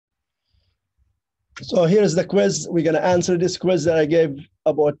So here's the quiz. We're going to answer this quiz that I gave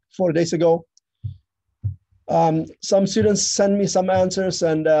about 4 days ago. Some students sent me some answers,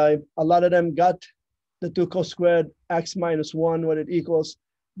 and a lot of them got the 2 cos squared x minus 1, what it equals.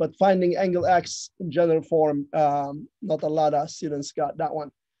 But finding angle x in general form, not a lot of students got that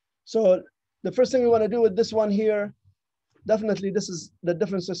one. So the first thing we want to do with this one here, definitely this is the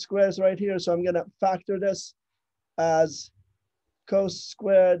difference of squares right here. So I'm going to factor this as cos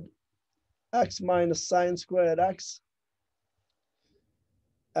squared x minus sine squared x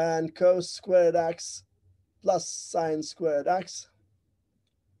and cos squared x plus sine squared x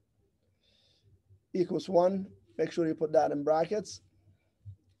equals 1. Make sure you put that in brackets.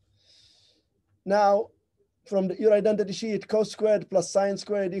 Now, from your identity sheet, cos squared plus sine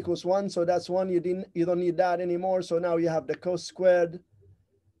squared equals 1. So that's 1. You don't need that anymore. So now you have the cos squared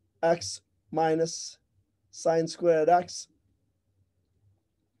x minus sine squared x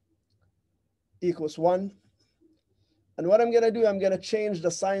equals 1. And what I'm going to do, I'm going to change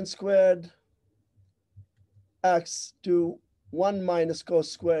the sine squared x to 1 minus cos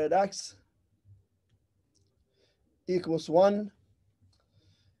squared x equals 1.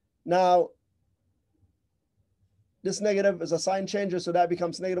 Now, this negative is a sign changer, so that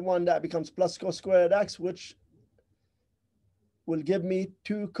becomes -1. That becomes plus cos squared x, which will give me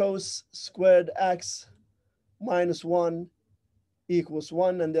 2 cos squared x minus 1 equals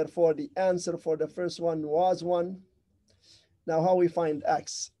 1. And therefore, the answer for the first one was 1. Now, how we find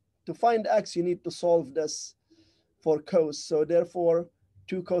x? To find x, you need to solve this for cos. So therefore,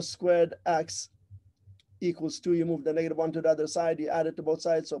 2 cos squared x equals 2. You move the -1 to the other side. You add it to both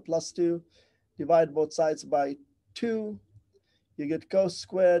sides. So plus 2. Divide both sides by 2. You get cos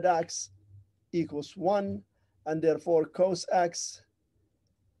squared x equals 1. And therefore, cos x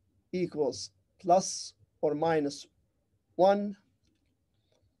equals plus or minus 1.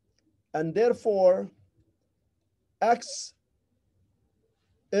 And therefore, x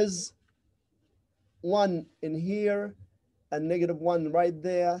is 1 in here and -1 right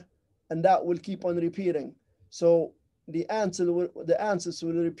there, and that will keep on repeating. So the answers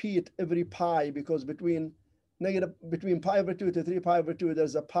will repeat every pi, because between pi over 2 to 3 pi over 2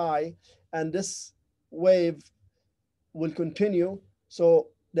 there's a pi, and this wave will continue.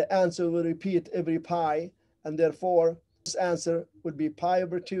 So the answer will repeat every pi, and therefore this answer would be pi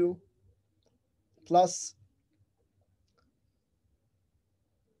over 2 plus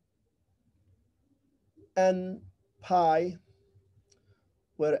n pi,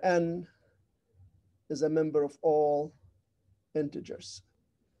 where n is a member of all integers.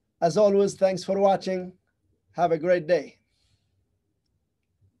 As always, thanks for watching. Have a great day.